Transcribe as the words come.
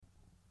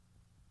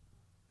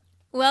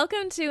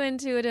Welcome to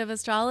Intuitive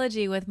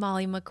Astrology with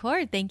Molly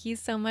McCord. Thank you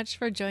so much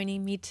for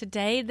joining me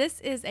today. This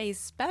is a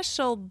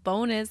special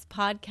bonus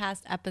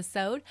podcast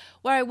episode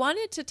where I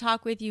wanted to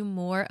talk with you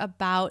more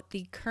about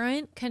the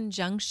current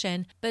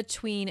conjunction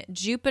between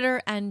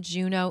Jupiter and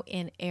Juno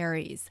in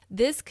Aries.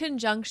 This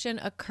conjunction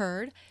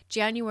occurred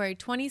January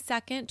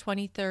 22nd,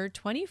 23rd,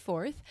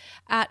 24th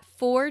at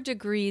 4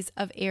 degrees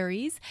of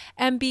Aries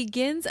and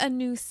begins a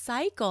new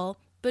cycle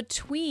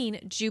between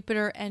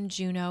Jupiter and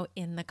Juno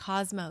in the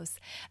cosmos.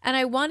 And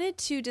I wanted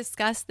to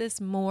discuss this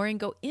more and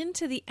go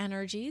into the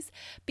energies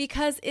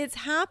because it's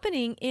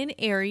happening in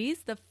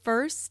Aries, the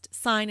first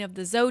sign of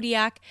the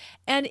zodiac,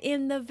 and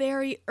in the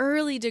very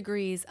early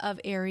degrees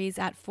of Aries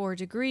at 4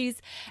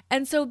 degrees.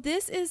 And so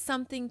this is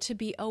something to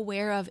be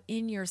aware of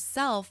in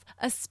yourself,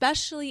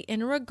 especially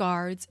in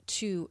regards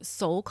to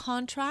soul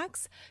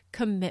contracts,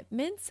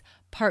 commitments,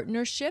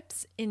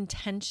 partnerships,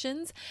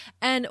 intentions,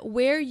 and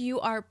where you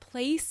are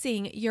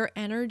placing your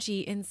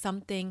energy in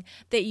something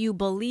that you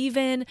believe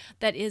in,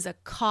 that is a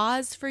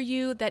cause for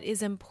you, that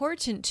is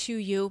important to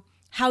you,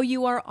 how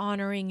you are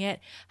honoring it,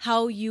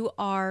 how you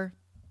are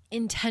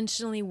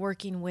intentionally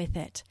working with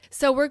it.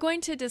 So we're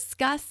going to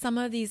discuss some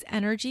of these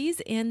energies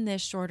in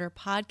this shorter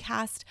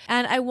podcast.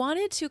 And I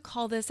wanted to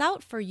call this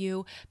out for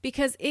you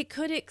because it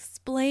could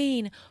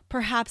explain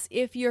perhaps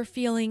if you're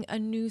feeling a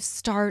new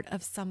start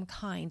of some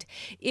kind,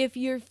 if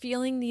you're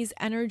feeling these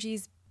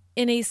energies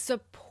in a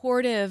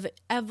supportive,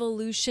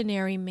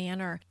 evolutionary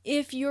manner,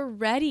 if you're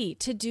ready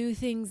to do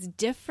things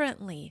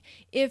differently,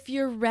 if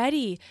you're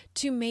ready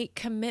to make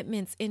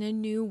commitments in a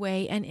new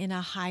way and in a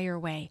higher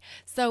way.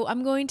 So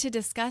I'm going to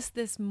discuss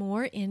this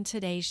more in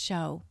today's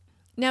show.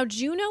 Now,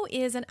 Juno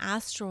is an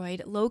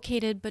asteroid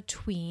located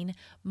between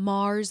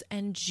Mars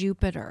and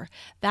Jupiter.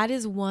 That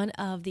is one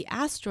of the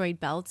asteroid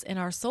belts in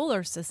our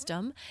solar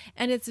system,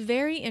 and it's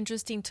very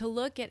interesting to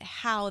look at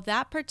how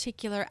that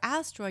particular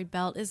asteroid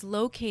belt is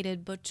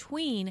located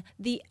between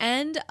the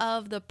end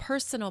of the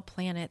personal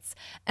planets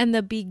and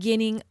the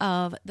beginning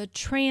of the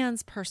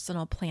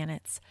transpersonal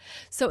planets.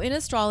 So in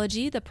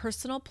astrology, the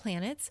personal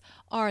planets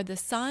are the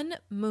Sun,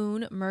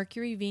 Moon,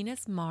 Mercury,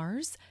 Venus,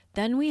 Mars.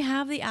 Then we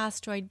have the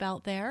asteroid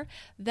belt there.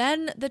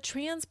 Then the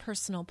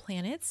transpersonal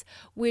planets,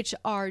 which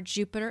are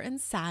Jupiter and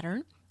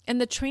Saturn.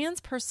 And the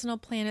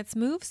transpersonal planets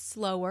move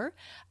slower,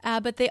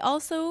 but they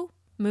also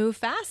move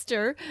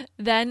faster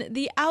than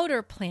the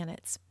outer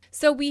planets.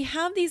 So we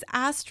have these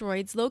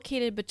asteroids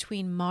located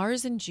between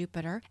Mars and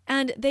Jupiter,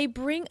 and they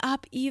bring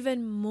up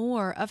even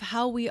more of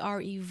how we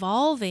are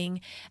evolving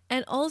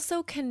and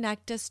also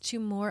connect us to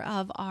more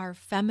of our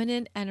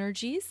feminine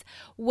energies,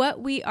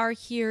 what we are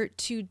here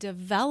to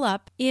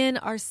develop in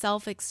our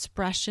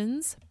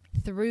self-expressions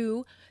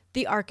through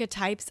the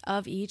archetypes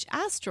of each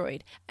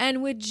asteroid.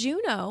 And with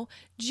Juno,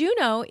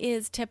 Juno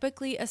is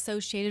typically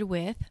associated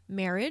with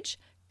marriage,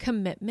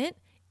 commitment,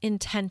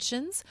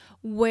 intentions,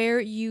 where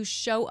you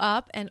show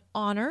up and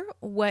honor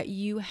what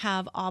you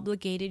have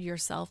obligated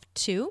yourself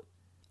to.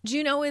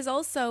 Juno is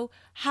also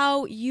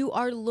how you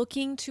are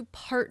looking to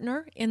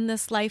partner in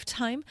this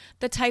lifetime,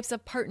 the types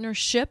of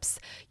partnerships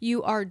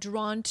you are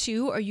drawn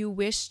to or you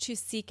wish to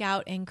seek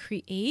out and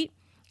create.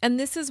 And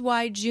this is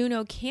why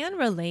Juno can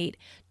relate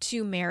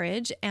to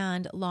marriage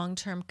and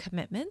long-term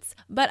commitments.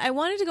 But I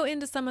wanted to go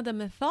into some of the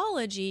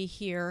mythology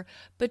here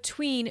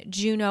between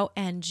Juno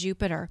and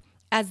Jupiter,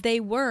 as they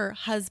were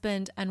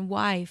husband and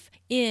wife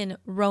in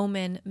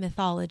Roman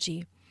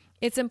mythology.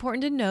 It's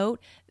important to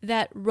note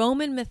that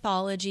Roman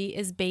mythology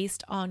is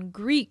based on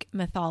Greek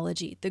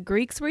mythology. The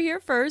Greeks were here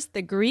first.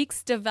 The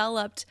Greeks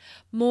developed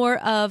more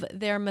of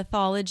their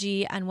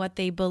mythology and what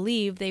they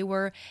believed. They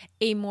were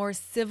a more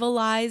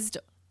civilized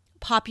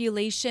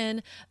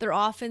population. They're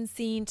often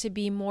seen to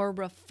be more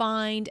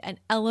refined and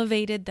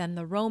elevated than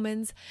the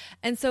Romans.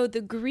 And so the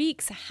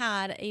Greeks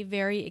had a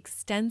very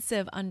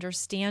extensive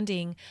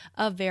understanding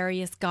of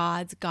various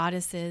gods,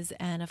 goddesses,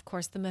 and of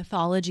course the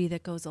mythology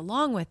that goes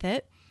along with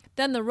it.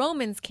 Then the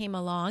Romans came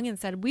along and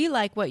said, we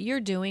like what you're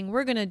doing.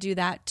 We're going to do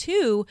that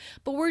too,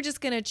 but we're just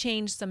going to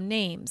change some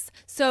names.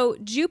 So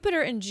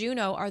Jupiter and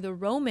Juno are the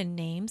Roman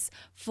names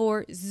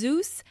for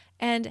Zeus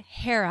and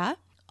Hera,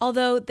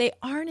 although they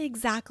aren't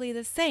exactly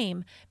the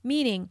same,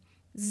 meaning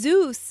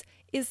Zeus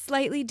is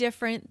slightly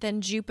different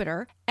than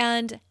Jupiter,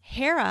 and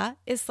Hera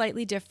is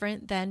slightly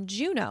different than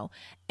Juno.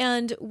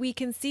 And we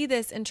can see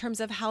this in terms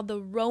of how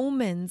the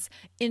Romans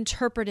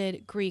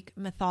interpreted Greek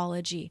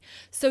mythology.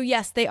 So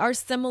yes, they are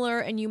similar,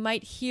 and you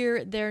might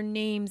hear their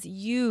names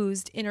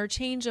used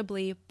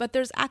interchangeably, but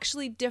there's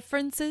actually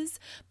differences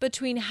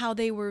between how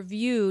they were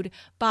viewed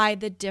by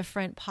the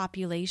different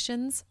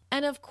populations.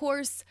 And of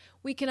course,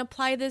 we can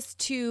apply this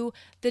to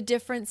the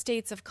different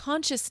states of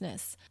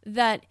consciousness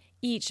that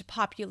each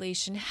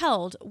population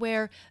held,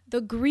 where the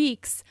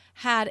Greeks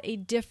had a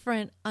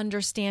different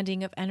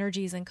understanding of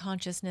energies and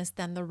consciousness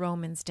than the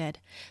Romans did.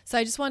 So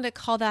I just wanted to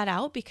call that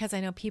out because I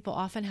know people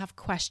often have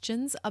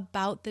questions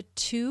about the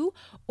two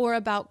or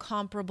about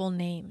comparable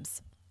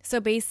names. So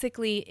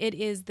basically, it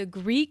is the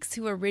Greeks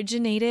who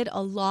originated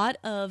a lot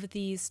of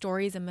these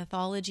stories and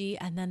mythology,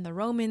 and then the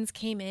Romans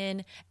came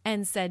in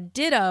and said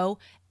ditto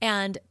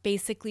and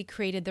basically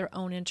created their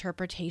own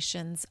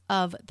interpretations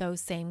of those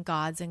same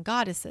gods and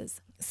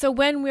goddesses. So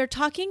when we're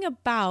talking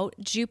about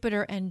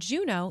Jupiter and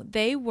Juno,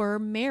 they were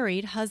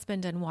married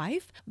husband and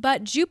wife,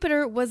 but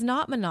Jupiter was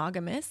not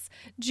monogamous.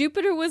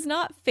 Jupiter was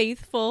not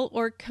faithful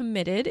or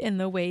committed in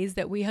the ways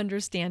that we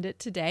understand it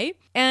today.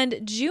 And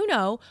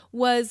Juno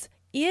was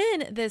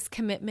in this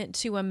commitment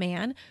to a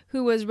man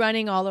who was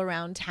running all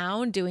around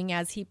town, doing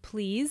as he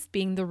pleased,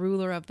 being the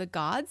ruler of the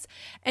gods.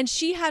 And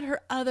she had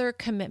her other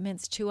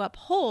commitments to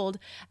uphold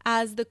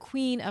as the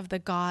queen of the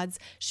gods.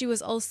 She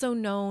was also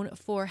known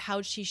for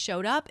how she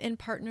showed up in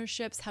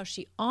partnerships, how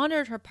she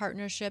honored her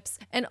partnerships,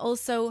 and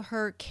also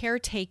her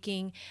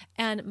caretaking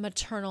and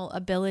maternal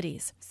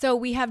abilities. So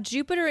we have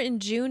Jupiter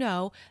and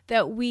Juno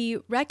that we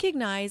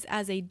recognize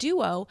as a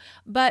duo,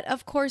 but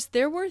of course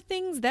there were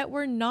things that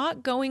were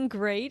not going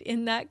great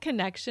in that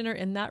connection or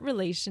in that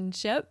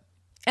relationship.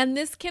 And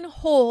this can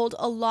hold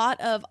a lot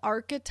of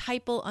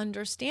archetypal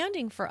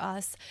understanding for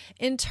us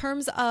in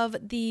terms of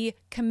the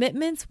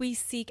commitments we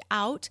seek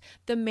out,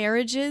 the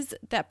marriages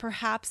that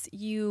perhaps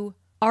you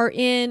are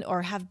in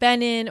or have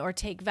been in or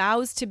take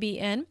vows to be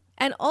in,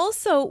 and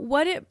also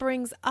what it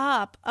brings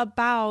up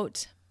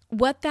about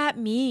what that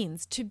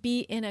means to be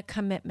in a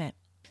commitment.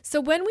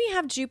 So when we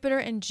have Jupiter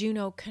and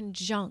Juno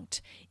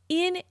conjunct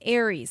in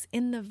Aries,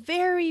 in the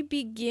very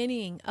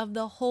beginning of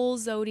the whole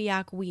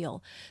zodiac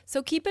wheel.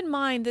 So keep in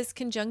mind, this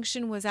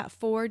conjunction was at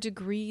 4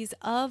 degrees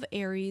of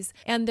Aries,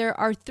 and there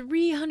are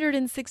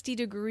 360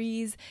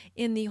 degrees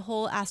in the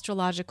whole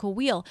astrological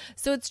wheel.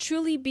 So it's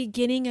truly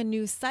beginning a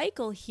new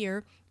cycle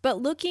here,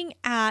 but looking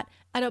at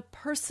a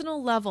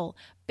personal level,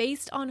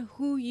 based on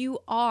who you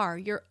are,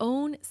 your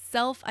own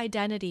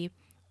self-identity,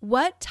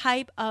 what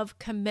type of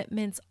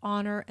commitments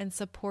honor and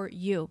support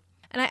you.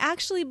 And I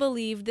actually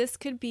believe this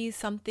could be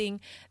something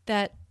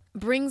that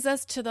brings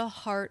us to the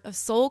heart of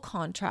soul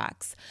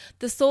contracts,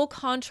 the soul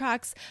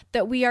contracts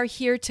that we are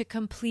here to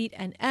complete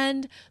and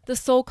end, the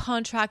soul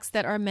contracts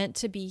that are meant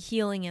to be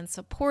healing and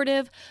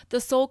supportive,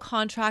 the soul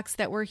contracts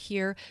that we're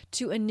here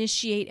to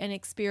initiate and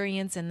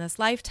experience in this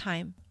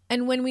lifetime.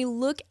 And when we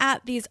look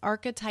at these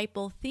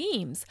archetypal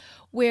themes,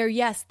 where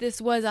yes, this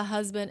was a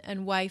husband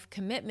and wife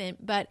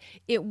commitment, but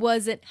it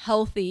wasn't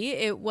healthy,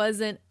 it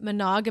wasn't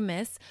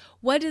monogamous,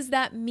 what does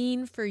that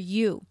mean for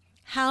you?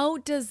 How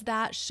does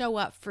that show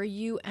up for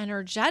you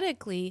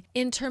energetically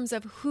in terms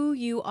of who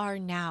you are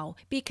now?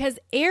 Because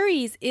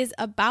Aries is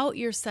about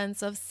your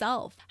sense of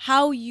self,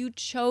 how you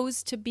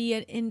chose to be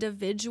an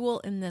individual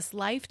in this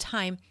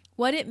lifetime,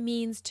 what it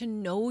means to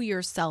know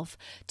yourself,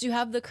 to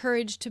have the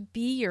courage to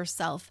be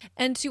yourself,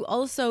 and to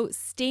also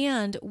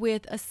stand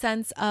with a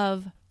sense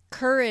of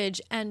courage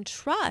and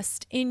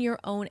trust in your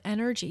own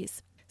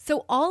energies.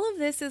 So all of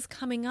this is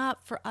coming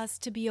up for us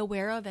to be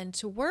aware of and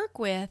to work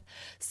with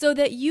so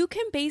that you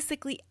can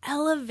basically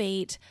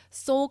elevate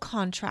soul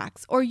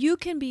contracts, or you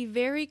can be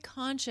very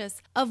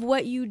conscious of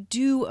what you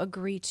do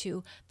agree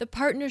to, the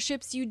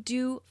partnerships you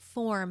do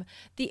form,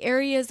 the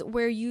areas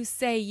where you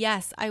say,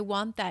 yes, I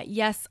want that.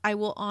 Yes, I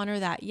will honor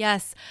that.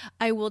 Yes,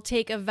 I will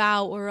take a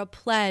vow or a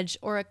pledge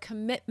or a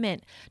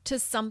commitment to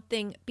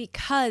something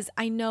because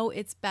I know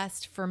it's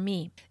best for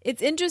me.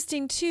 It's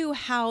interesting too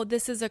how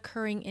this is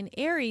occurring in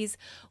Aries,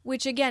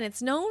 which again,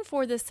 it's known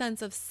for the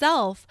sense of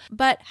self,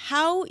 but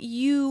how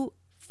you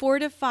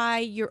fortify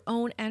your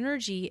own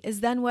energy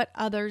is then what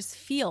others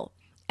feel.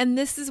 And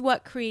this is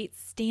what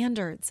creates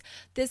standards.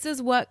 This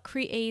is what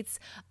creates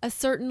a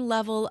certain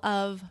level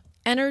of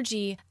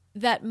energy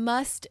that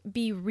must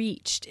be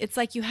reached. It's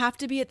like you have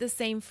to be at the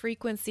same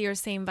frequency or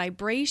same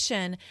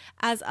vibration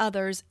as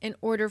others in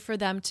order for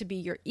them to be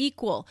your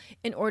equal,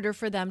 in order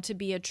for them to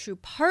be a true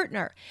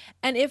partner.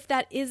 And if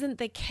that isn't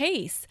the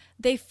case,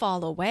 they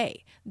fall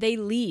away, they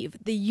leave.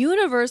 The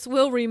universe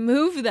will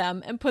remove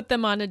them and put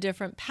them on a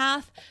different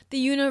path. The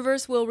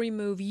universe will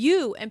remove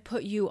you and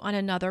put you on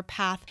another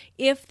path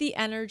if the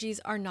energies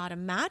are not a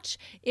match,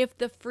 if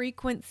the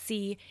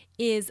frequency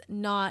is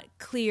not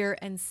clear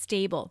and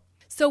stable.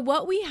 So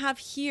what we have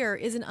here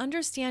is an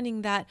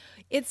understanding that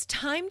it's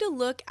time to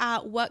look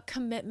at what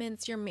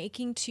commitments you're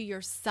making to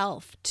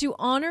yourself, to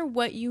honor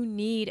what you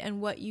need and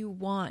what you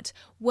want,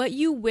 what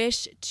you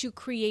wish to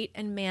create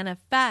and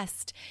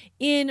manifest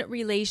in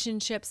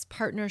relationships,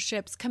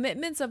 partnerships,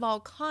 commitments of all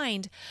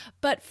kind,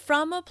 but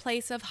from a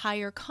place of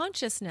higher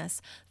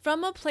consciousness,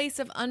 from a place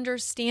of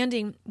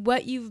understanding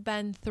what you've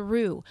been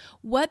through,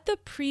 what the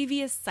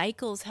previous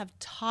cycles have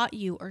taught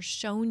you or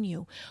shown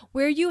you,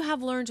 where you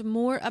have learned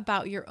more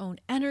about your own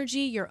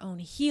energy, your own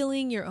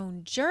healing, your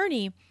own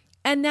journey.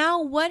 And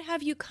now what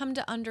have you come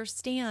to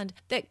understand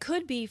that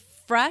could be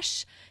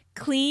fresh,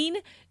 clean,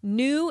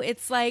 new?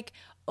 It's like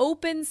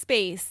open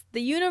space.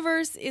 The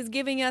universe is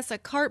giving us a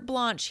carte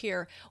blanche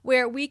here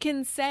where we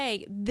can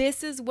say,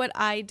 this is what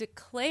I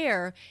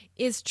declare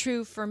is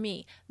true for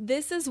me.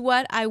 This is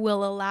what I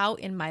will allow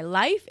in my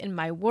life, in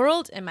my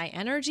world, in my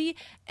energy,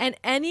 and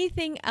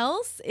anything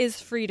else is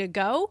free to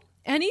go.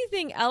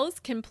 Anything else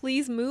can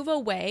please move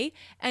away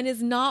and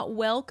is not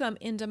welcome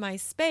into my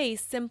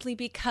space simply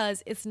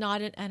because it's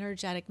not an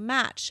energetic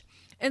match.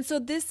 And so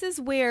this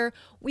is where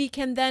we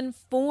can then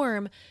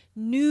form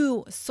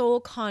new soul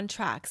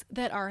contracts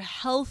that are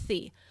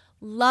healthy,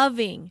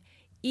 loving,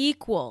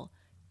 equal,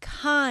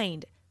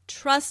 kind,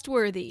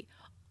 trustworthy,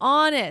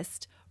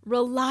 honest,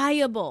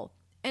 reliable,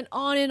 and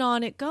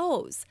on it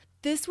goes.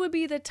 This would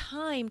be the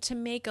time to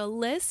make a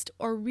list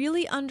or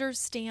really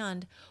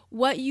understand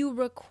what you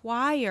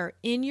require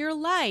in your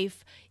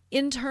life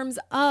in terms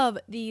of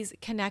these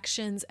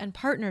connections and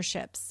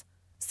partnerships.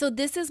 So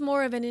this is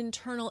more of an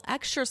internal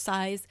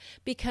exercise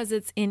because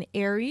it's in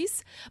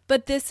Aries,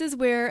 but this is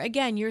where,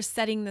 again, you're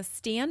setting the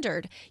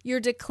standard. You're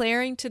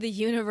declaring to the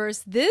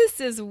universe, this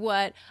is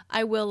what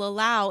I will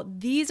allow.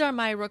 These are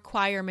my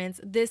requirements.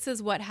 This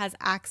is what has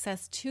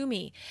access to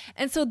me.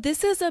 And so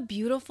this is a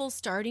beautiful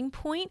starting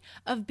point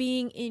of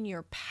being in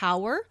your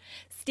power,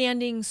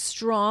 standing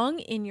strong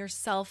in your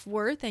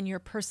self-worth and your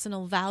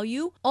personal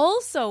value.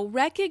 Also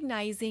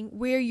recognizing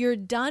where you're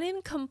done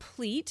and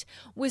complete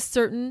with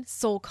certain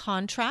soul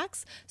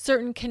contracts,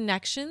 certain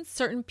connections,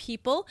 certain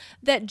people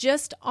that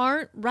just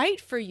aren't right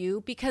for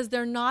you because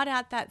they're not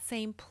at that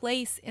same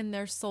place in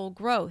their soul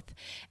growth.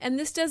 And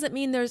this doesn't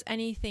mean there's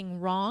anything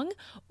wrong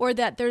or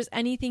that there's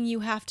anything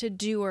you have to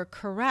do or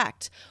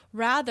correct.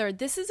 Rather,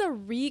 this is a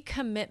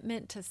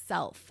recommitment to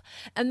self.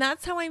 And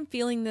that's how I'm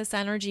feeling this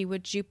energy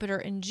with Jupiter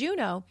and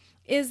Juno,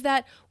 is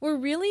that we're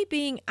really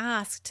being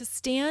asked to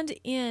stand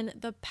in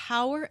the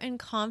power and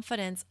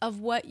confidence of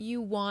what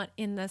you want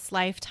in this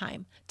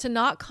lifetime, to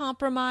not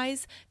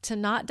compromise, to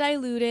not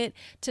dilute it,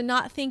 to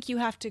not think you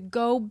have to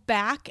go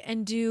back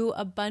and do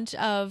a bunch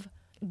of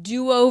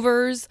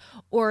do-overs,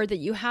 or that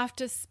you have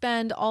to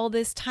spend all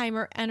this time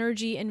or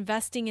energy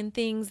investing in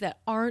things that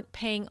aren't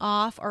paying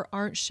off or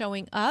aren't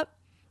showing up.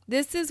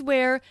 This is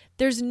where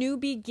there's new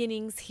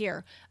beginnings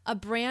here, a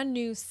brand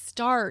new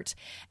start.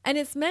 And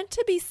it's meant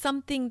to be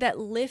something that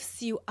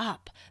lifts you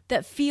up,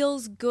 that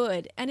feels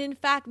good. And in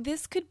fact,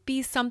 this could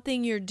be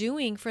something you're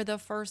doing for the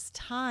first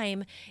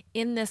time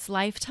in this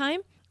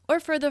lifetime,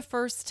 or for the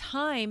first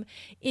time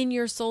in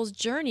your soul's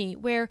journey,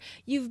 where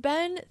you've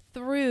been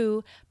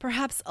through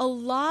perhaps a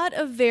lot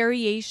of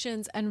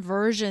variations and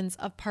versions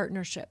of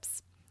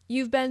partnerships.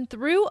 You've been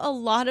through a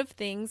lot of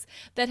things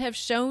that have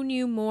shown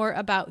you more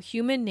about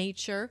human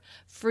nature,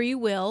 free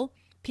will,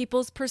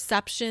 people's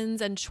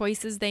perceptions and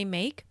choices they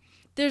make.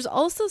 There's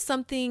also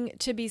something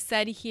to be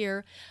said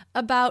here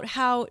about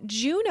how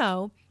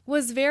Juno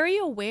was very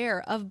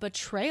aware of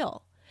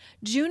betrayal.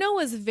 Juno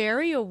was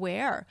very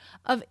aware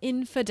of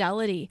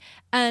infidelity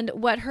and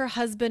what her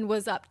husband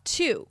was up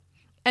to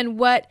and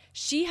what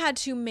she had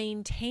to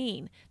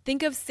maintain.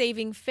 Think of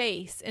saving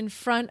face in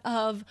front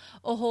of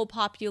a whole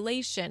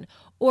population,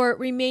 or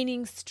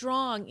remaining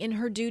strong in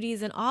her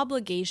duties and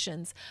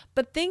obligations.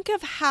 But think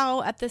of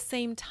how at the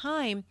same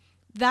time,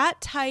 that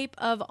type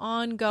of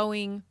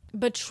ongoing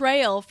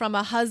betrayal from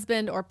a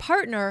husband or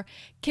partner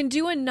can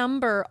do a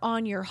number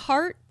on your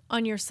heart,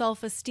 on your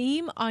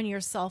self-esteem, on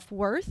your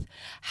self-worth,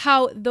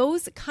 how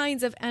those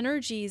kinds of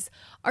energies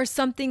are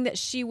something that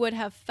she would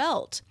have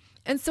felt.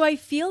 And so I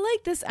feel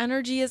like this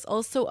energy is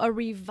also a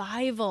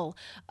revival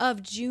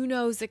of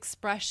Juno's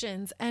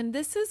expressions. And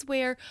this is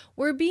where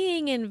we're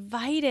being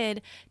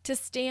invited to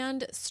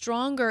stand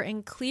stronger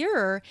and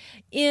clearer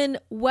in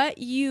what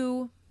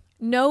you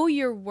know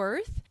your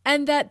worth,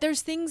 and that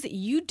there's things that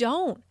you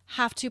don't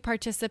have to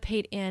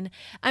participate in.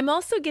 I'm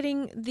also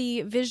getting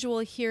the visual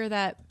here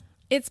that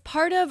it's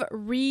part of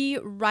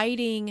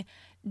rewriting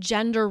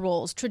gender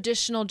roles,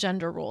 traditional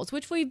gender roles,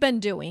 which we've been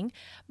doing,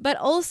 but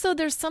also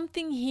there's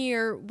something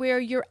here where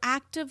you're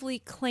actively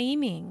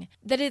claiming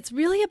that it's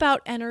really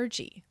about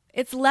energy.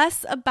 It's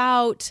less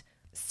about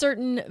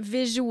certain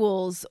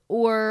visuals,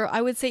 or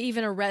I would say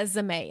even a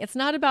resume. It's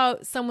not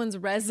about someone's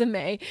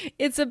resume.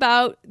 It's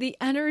about the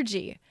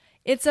energy.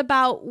 It's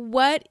about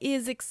what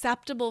is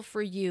acceptable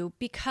for you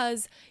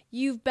because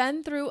you've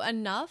been through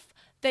enough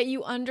that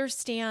you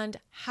understand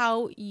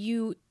how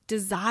you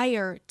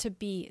desire to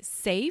be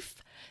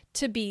safe,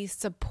 to be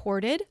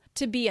supported,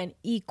 to be an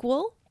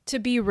equal, to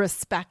be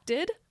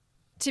respected,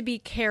 to be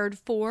cared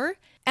for.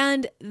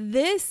 And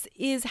this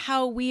is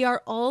how we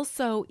are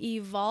also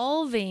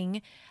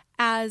evolving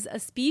as a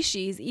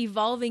species,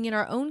 evolving in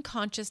our own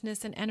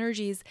consciousness and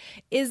energies,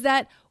 is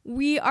that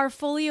we are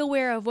fully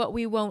aware of what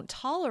we won't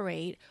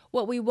tolerate,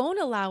 what we won't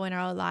allow in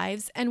our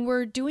lives. And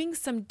we're doing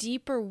some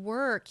deeper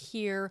work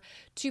here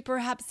to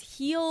perhaps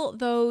heal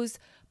those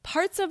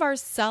parts of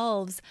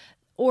ourselves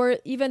or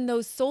even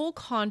those soul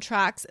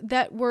contracts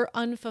that were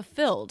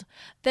unfulfilled,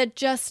 that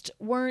just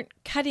weren't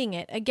cutting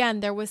it.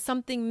 Again, there was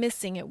something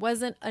missing. It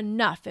wasn't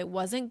enough. It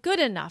wasn't good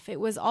enough. It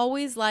was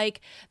always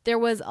like there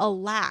was a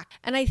lack.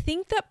 And I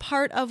think that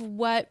part of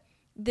what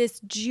this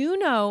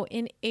Juno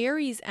in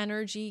Aries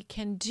energy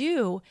can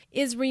do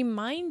is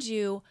remind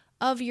you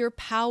of your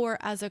power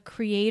as a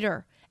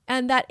creator.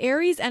 And that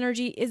Aries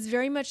energy is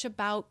very much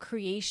about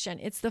creation.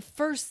 It's the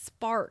first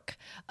spark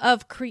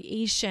of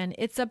creation.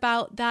 It's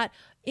about that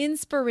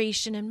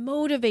inspiration and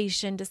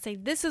motivation to say,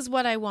 this is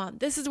what I want,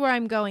 this is where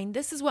I'm going,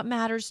 this is what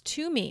matters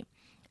to me.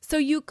 So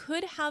you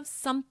could have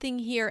something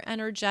here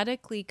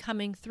energetically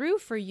coming through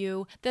for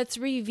you that's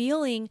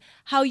revealing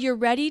how you're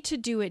ready to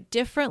do it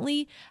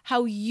differently,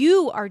 how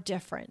you are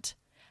different,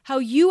 how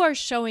you are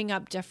showing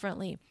up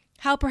differently,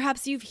 how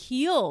perhaps you've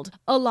healed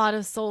a lot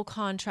of soul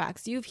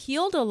contracts. You've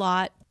healed a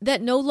lot that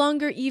no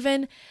longer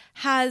even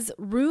has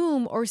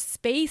room or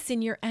space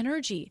in your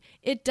energy.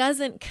 It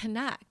doesn't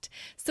connect.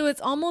 So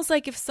it's almost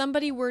like if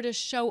somebody were to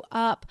show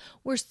up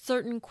with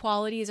certain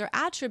qualities or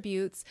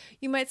attributes,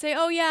 you might say,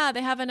 oh yeah,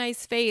 they have a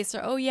nice face, or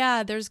oh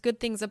yeah, there's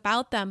good things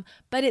about them,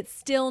 but it's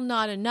still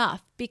not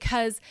enough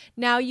because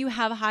now you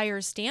have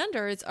higher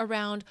standards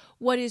around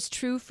what is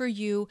true for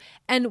you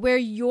and where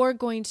you're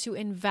going to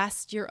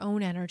invest your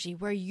own energy,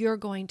 where you're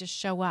going to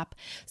show up.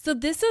 So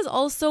this is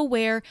also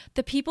where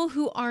the people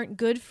who aren't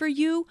good for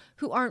you,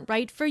 who aren't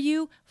right for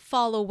you,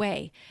 fall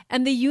away.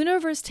 And the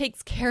universe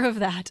takes care of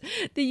that.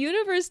 The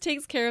universe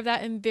takes care of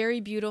that in very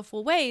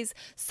beautiful ways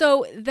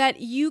so that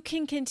you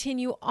can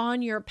continue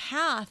on your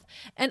path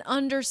and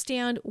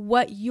understand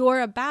what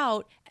you're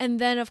about. And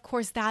then, of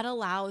course, that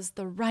allows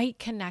the right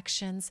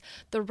connections,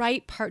 the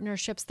right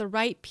partnerships, the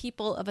right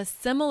people of a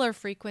similar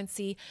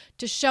frequency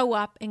to show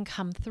up and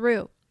come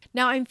through.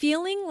 Now, I'm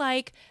feeling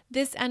like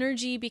this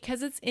energy,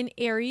 because it's in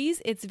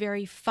Aries, it's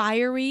very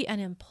fiery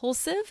and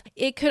impulsive.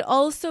 It could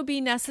also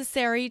be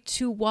necessary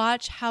to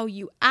watch how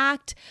you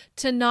act,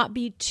 to not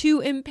be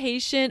too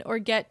impatient or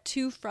get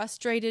too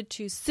frustrated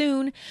too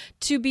soon,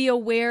 to be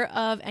aware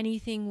of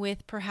anything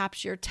with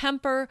perhaps your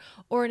temper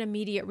or an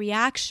immediate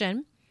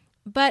reaction.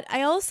 But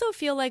I also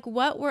feel like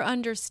what we're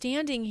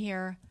understanding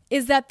here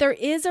is that there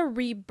is a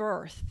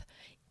rebirth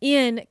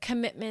in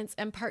commitments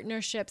and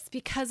partnerships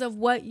because of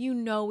what you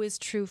know is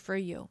true for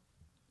you.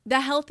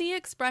 The healthy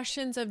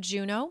expressions of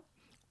Juno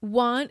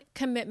want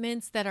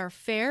commitments that are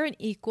fair and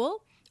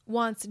equal,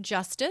 wants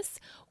justice,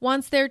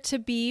 wants there to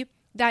be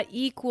that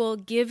equal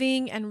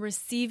giving and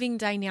receiving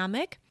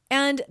dynamic.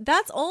 And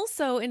that's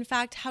also, in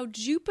fact, how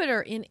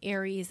Jupiter in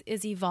Aries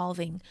is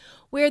evolving,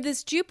 where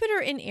this Jupiter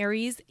in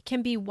Aries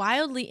can be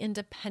wildly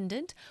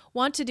independent,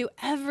 want to do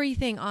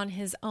everything on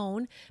his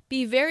own,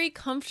 be very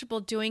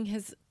comfortable doing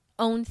his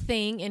own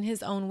thing in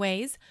his own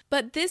ways.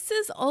 But this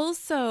is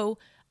also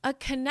a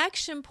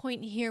connection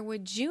point here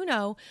with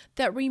Juno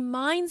that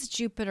reminds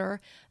Jupiter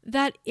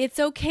that it's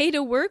okay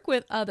to work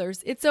with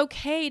others. It's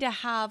okay to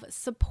have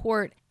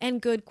support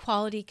and good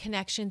quality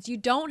connections. You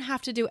don't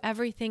have to do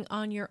everything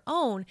on your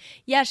own.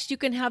 Yes, you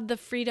can have the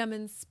freedom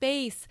and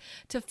space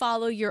to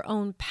follow your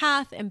own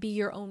path and be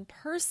your own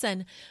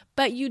person,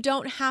 but you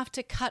don't have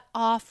to cut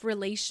off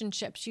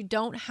relationships. You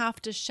don't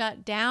have to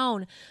shut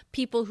down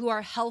people who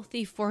are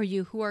healthy for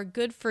you, who are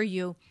good for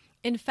you.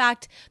 In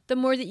fact, the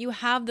more that you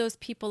have those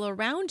people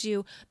around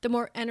you, the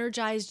more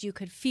energized you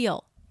could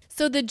feel.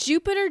 So the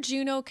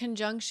Jupiter-Juno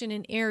conjunction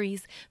in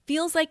Aries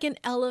feels like an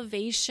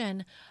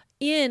elevation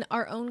in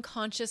our own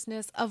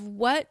consciousness of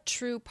what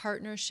true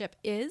partnership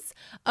is,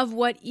 of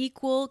what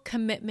equal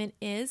commitment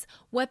is,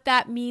 what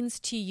that means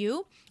to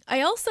you.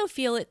 I also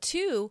feel it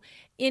too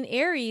in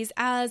Aries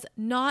as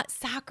not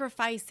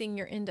sacrificing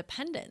your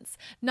independence,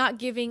 not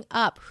giving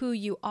up who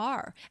you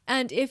are.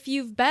 And if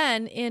you've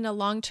been in a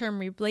long-term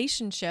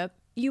relationship,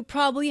 you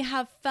probably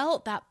have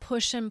felt that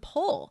push and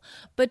pull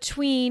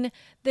between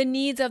the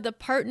needs of the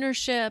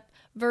partnership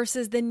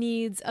versus the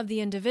needs of the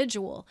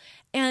individual.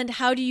 And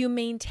how do you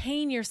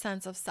maintain your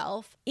sense of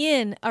self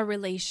in a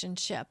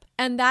relationship?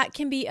 And that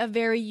can be a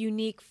very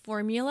unique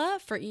formula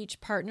for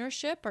each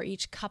partnership or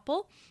each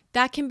couple.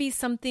 That can be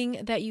something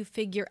that you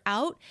figure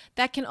out.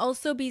 That can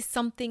also be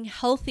something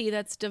healthy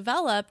that's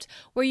developed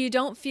where you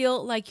don't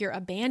feel like you're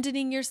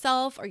abandoning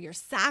yourself or you're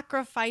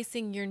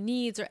sacrificing your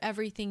needs or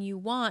everything you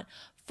want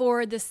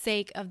for the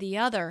sake of the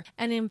other.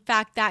 And in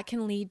fact, that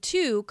can lead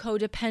to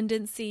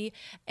codependency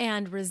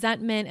and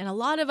resentment and a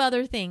lot of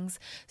other things.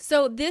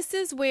 So this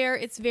is where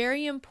it's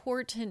very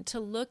important to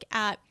look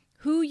at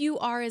who you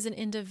are as an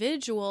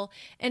individual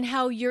and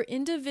how your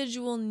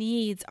individual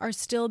needs are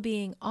still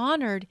being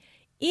honored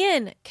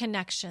in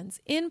connections,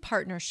 in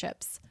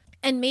partnerships.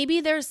 And maybe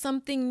there's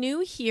something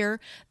new here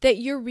that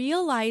you're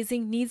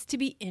realizing needs to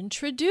be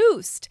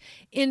introduced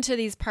into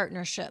these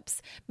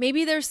partnerships.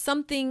 Maybe there's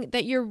something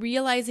that you're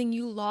realizing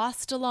you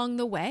lost along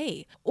the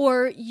way,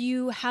 or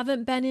you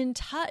haven't been in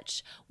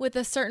touch with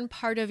a certain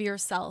part of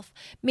yourself.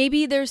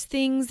 Maybe there's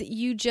things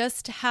you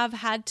just have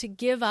had to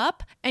give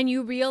up and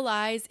you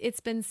realize it's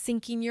been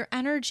sinking your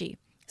energy.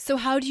 So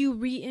how do you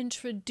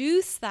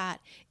reintroduce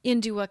that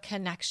into a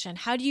connection?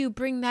 How do you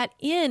bring that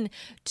in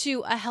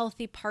to a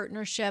healthy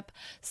partnership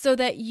so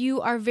that you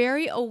are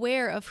very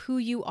aware of who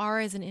you are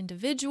as an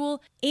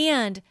individual,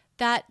 and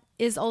that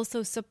is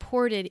also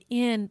supported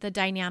in the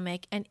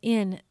dynamic and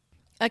in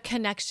a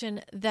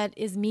connection that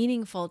is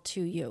meaningful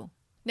to you?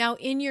 Now,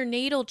 in your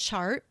natal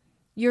chart,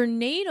 your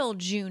natal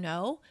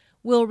Juno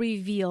will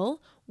reveal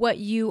what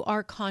you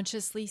are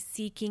consciously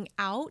seeking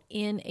out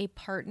in a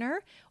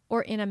partner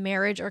or in a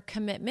marriage or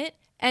commitment,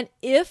 And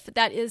if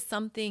that is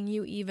something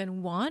you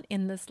even want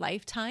in this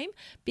lifetime,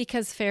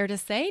 because fair to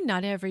say,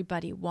 not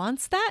everybody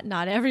wants that,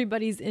 not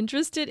everybody's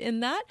interested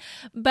in that,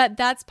 but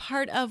that's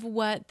part of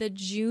what the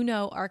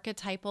Juno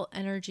archetypal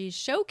energies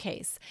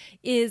showcase,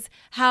 is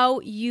how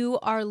you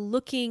are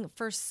looking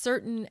for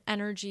certain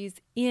energies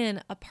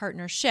in a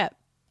partnership.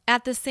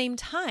 At the same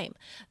time,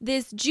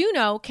 this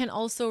Juno can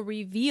also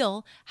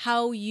reveal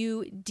how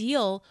you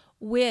deal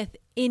with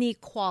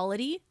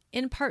inequality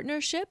in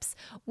partnerships,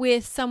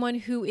 with someone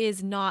who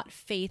is not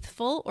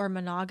faithful or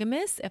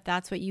monogamous, if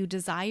that's what you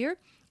desire.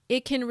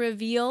 It can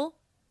reveal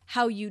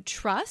how you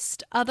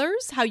trust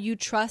others, how you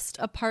trust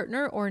a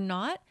partner or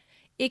not.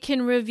 It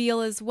can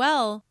reveal as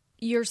well,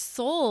 your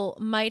soul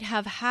might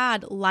have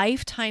had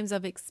lifetimes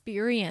of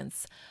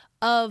experience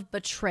of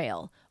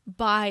betrayal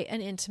by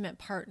an intimate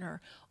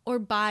partner or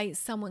by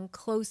someone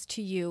close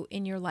to you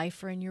in your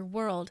life or in your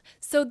world.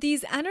 So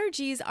these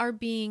energies are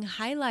being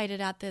highlighted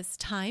at this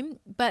time,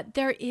 but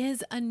there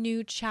is a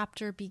new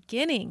chapter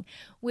beginning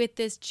with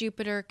this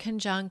Jupiter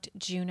conjunct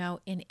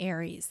Juno in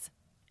Aries.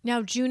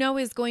 Now, Juno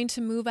is going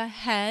to move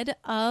ahead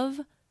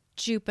of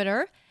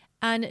Jupiter,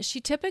 and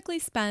she typically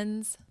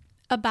spends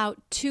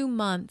about 2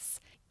 months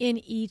in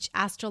each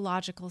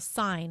astrological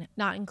sign,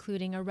 not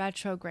including a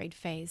retrograde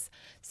phase.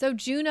 So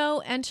Juno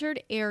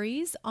entered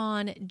Aries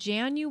on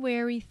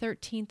January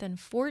 13th and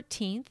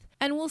 14th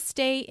and will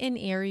stay in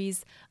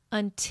Aries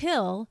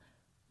until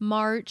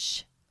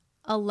March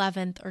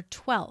 11th or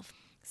 12th.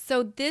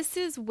 So this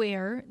is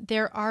where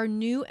there are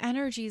new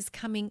energies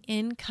coming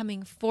in,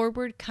 coming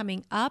forward,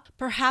 coming up,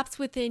 perhaps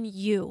within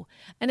you.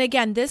 And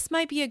again, this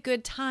might be a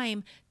good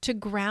time to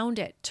ground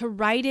it, to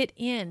write it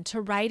in, to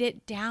write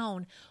it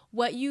down.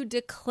 What you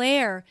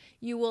declare,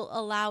 you will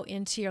allow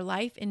into your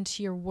life,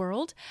 into your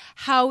world,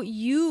 how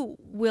you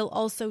will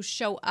also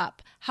show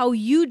up, how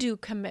you do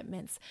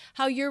commitments,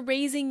 how you're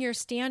raising your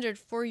standard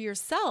for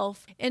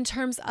yourself in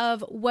terms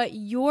of what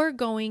you're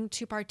going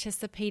to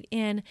participate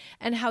in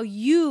and how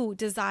you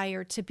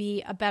desire to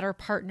be a better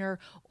partner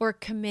or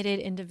committed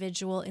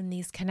individual in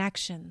these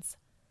connections.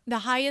 The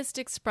highest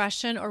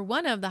expression, or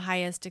one of the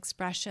highest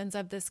expressions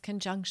of this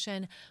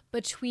conjunction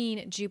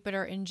between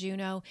Jupiter and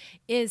Juno,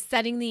 is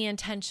setting the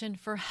intention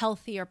for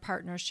healthier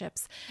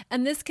partnerships.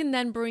 And this can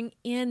then bring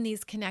in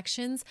these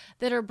connections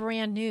that are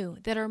brand new,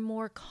 that are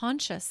more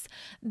conscious,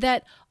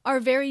 that are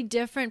very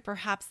different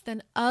perhaps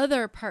than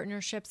other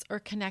partnerships or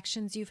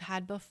connections you've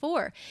had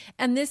before.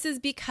 And this is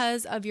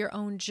because of your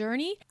own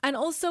journey and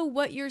also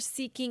what you're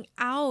seeking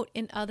out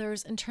in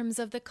others in terms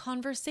of the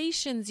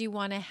conversations you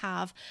want to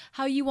have,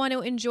 how you want to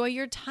enjoy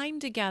your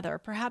time together,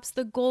 perhaps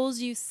the goals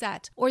you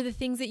set or the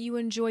things that you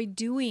enjoy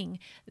doing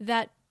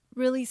that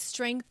really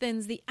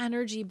strengthens the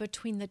energy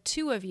between the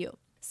two of you.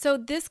 So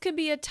this could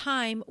be a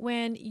time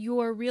when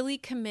you're really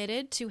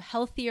committed to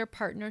healthier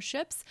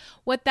partnerships,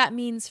 what that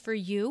means for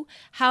you,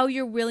 how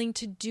you're willing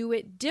to do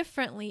it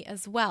differently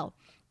as well.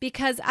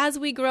 Because as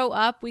we grow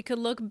up, we could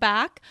look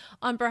back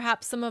on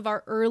perhaps some of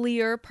our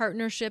earlier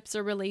partnerships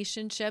or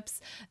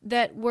relationships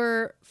that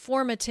were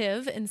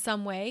formative in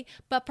some way,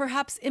 but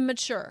perhaps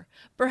immature.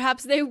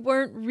 Perhaps they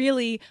weren't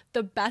really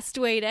the best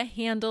way to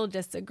handle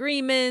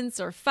disagreements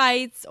or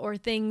fights or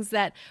things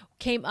that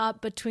came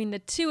up between the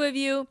two of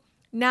you.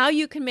 Now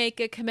you can make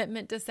a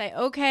commitment to say,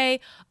 okay,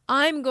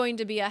 I'm going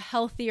to be a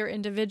healthier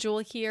individual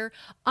here.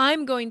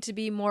 I'm going to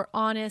be more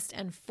honest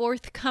and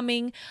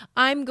forthcoming.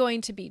 I'm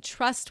going to be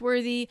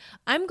trustworthy.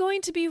 I'm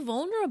going to be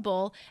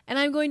vulnerable. And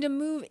I'm going to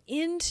move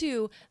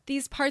into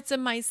these parts of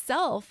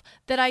myself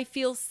that I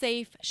feel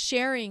safe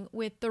sharing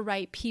with the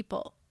right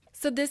people.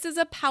 So this is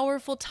a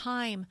powerful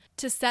time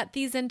to set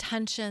these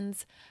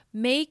intentions,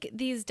 make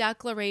these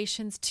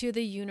declarations to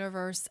the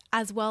universe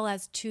as well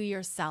as to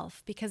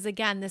yourself. Because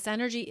again, this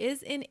energy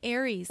is in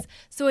Aries.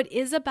 So it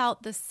is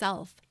about the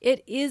self.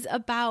 It is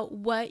about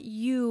what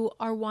you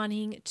are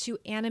wanting to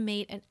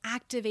animate and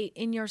activate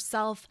in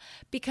yourself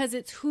because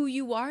it's who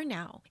you are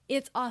now.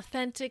 It's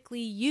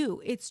authentically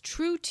you. It's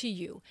true to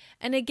you.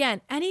 And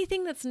again,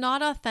 anything that's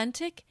not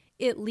authentic,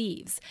 it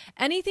leaves.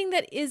 Anything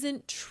that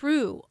isn't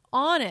true,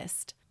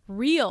 honest,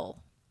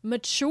 real,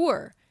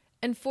 mature,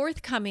 and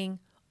forthcoming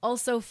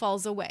also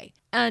falls away.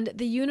 And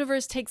the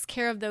universe takes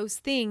care of those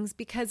things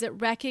because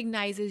it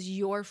recognizes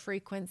your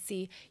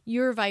frequency,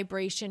 your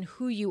vibration,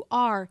 who you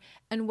are,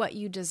 and what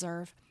you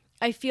deserve.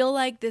 I feel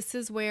like this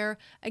is where,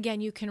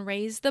 again, you can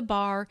raise the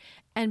bar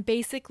and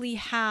basically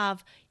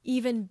have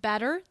even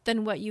better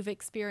than what you've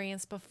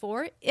experienced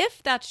before,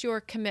 if that's your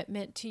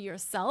commitment to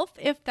yourself,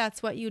 if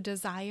that's what you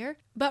desire.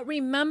 But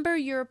remember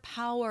your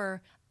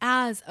power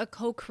as a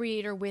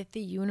co-creator with the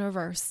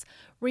universe.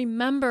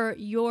 Remember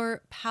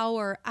your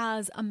power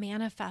as a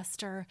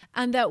manifester,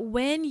 and that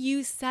when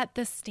you set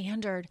the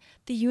standard,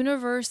 the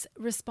universe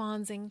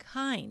responds in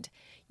kind.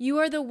 You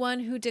are the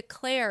one who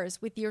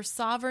declares with your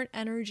sovereign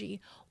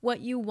energy what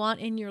you want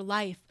in your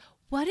life,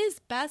 what is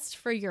best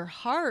for your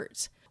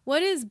heart,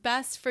 What is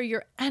best for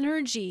your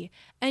energy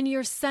and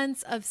your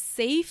sense of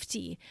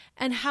safety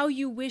and how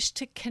you wish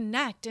to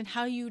connect and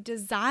how you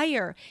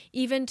desire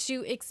even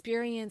to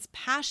experience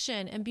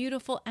passion and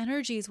beautiful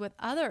energies with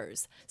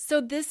others.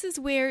 So this is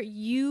where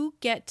you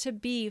get to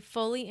be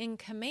fully in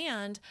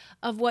command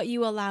of what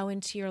you allow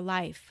into your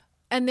life.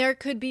 And there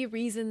could be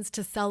reasons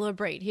to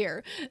celebrate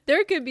here.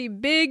 There could be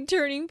big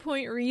turning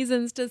point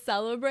reasons to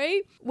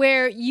celebrate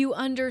where you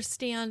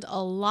understand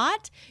a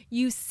lot.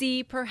 You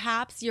see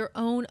perhaps your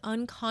own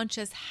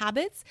unconscious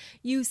habits.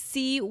 You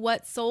see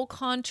what soul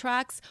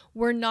contracts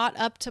were not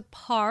up to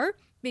par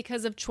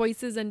because of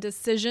choices and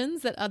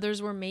decisions that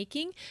others were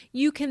making.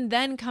 You can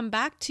then come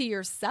back to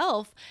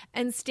yourself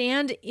and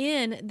stand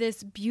in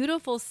this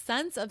beautiful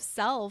sense of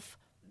self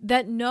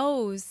that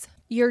knows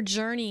your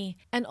journey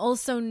and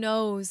also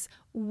knows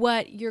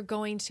what you're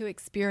going to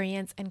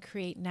experience and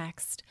create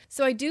next.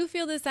 So I do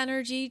feel this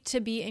energy to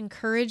be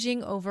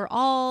encouraging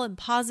overall and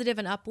positive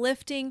and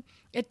uplifting.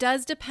 It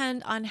does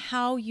depend on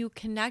how you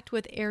connect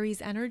with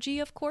Aries energy,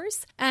 of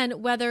course,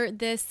 and whether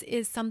this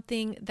is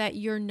something that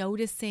you're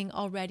noticing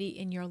already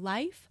in your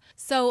life.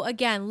 So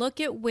again, look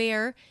at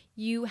where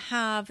you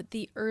have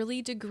the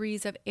early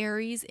degrees of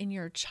Aries in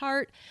your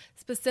chart,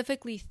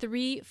 specifically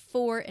 3,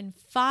 4, and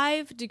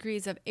 5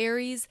 degrees of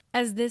Aries,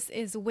 as this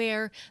is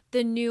where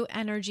the new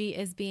energy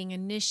is being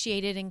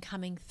initiated and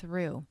coming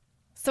through.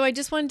 So I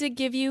just wanted to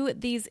give you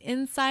these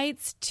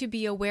insights to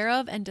be aware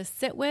of and to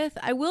sit with.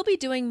 I will be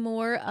doing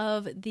more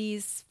of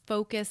these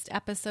focused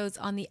episodes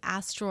on the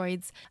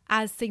asteroids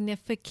as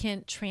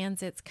significant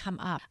transits come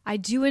up. I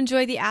do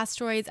enjoy the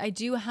asteroids. I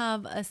do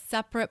have a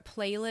separate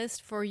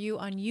playlist for you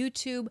on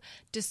YouTube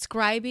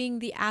describing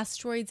the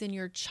asteroids in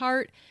your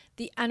chart,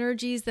 the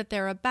energies that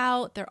they're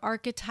about, their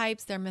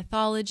archetypes, their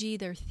mythology,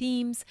 their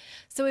themes.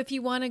 So if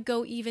you want to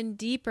go even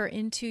deeper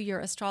into your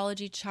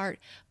astrology chart,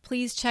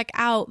 please check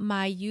out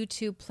my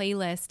YouTube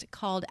playlist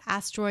called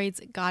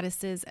Asteroids,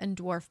 Goddesses, and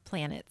Dwarf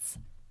Planets.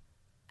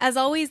 As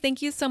always,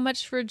 thank you so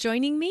much for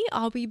joining me.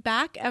 I'll be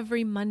back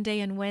every Monday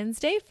and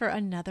Wednesday for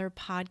another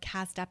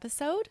podcast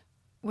episode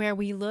where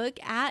we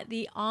look at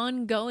the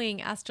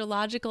ongoing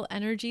astrological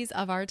energies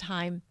of our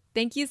time.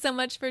 Thank you so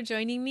much for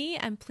joining me,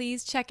 and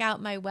please check out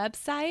my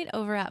website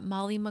over at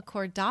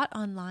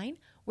mollymccord.online,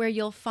 where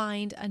you'll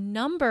find a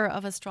number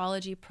of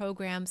astrology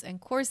programs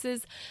and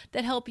courses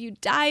that help you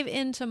dive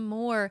into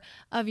more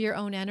of your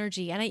own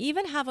energy. And I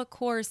even have a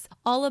course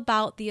all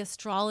about the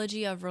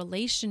astrology of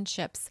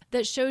relationships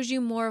that shows you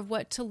more of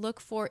what to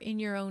look for in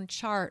your own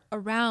chart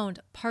around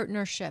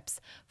partnerships,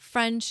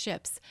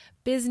 friendships,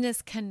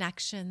 business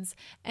connections,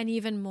 and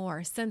even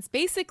more, since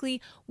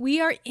basically we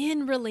are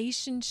in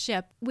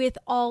relationship with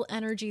all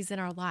energies in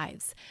our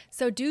lives.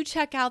 So do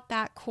check out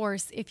that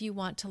course if you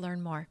want to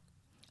learn more.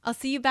 I'll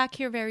see you back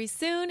here very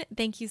soon.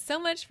 Thank you so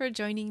much for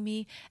joining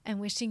me and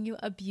wishing you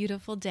a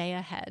beautiful day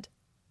ahead.